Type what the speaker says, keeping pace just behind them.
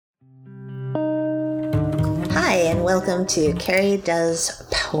and welcome to Carrie Does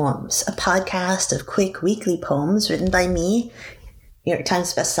Poems, a podcast of quick weekly poems written by me, New York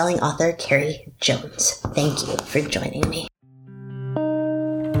Times bestselling author Carrie Jones. Thank you for joining me.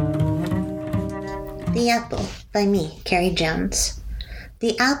 The Apple by me, Carrie Jones.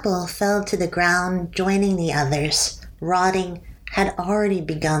 The apple fell to the ground, joining the others. Rotting had already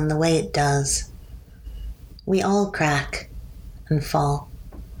begun the way it does. We all crack and fall.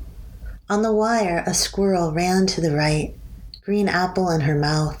 On the wire, a squirrel ran to the right, green apple in her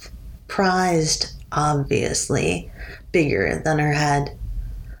mouth, prized, obviously, bigger than her head.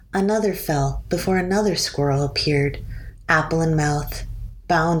 Another fell before another squirrel appeared, apple in mouth,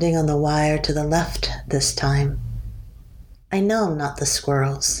 bounding on the wire to the left this time. I know I'm not the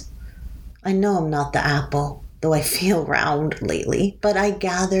squirrels. I know I'm not the apple, though I feel round lately, but I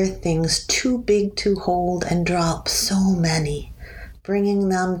gather things too big to hold and drop so many, bringing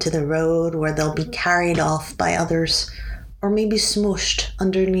them to the road where they'll be carried off by others, or maybe smooshed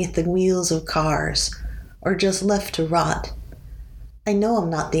underneath the wheels of cars, or just left to rot. I know I'm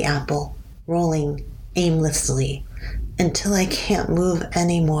not the apple, rolling aimlessly until I can't move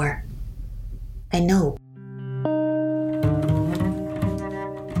anymore. I know.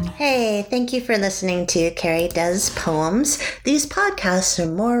 Hey, thank you for listening to Carrie Does Poems. These podcasts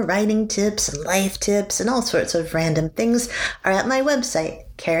and more writing tips and life tips and all sorts of random things are at my website,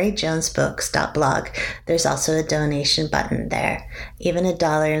 carriejonesbooks.blog. There's also a donation button there. Even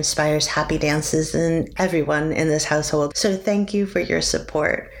 $1 inspires happy dances in everyone in this household, so thank you for your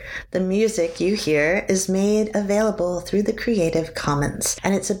support. The music you hear is made available through the Creative Commons,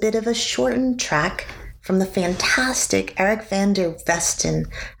 and it's a bit of a shortened track from the fantastic Eric van der Vesten,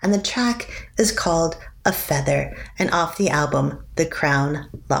 and the track is called A Feather, and off the album, The Crown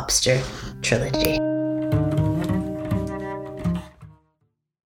Lobster Trilogy.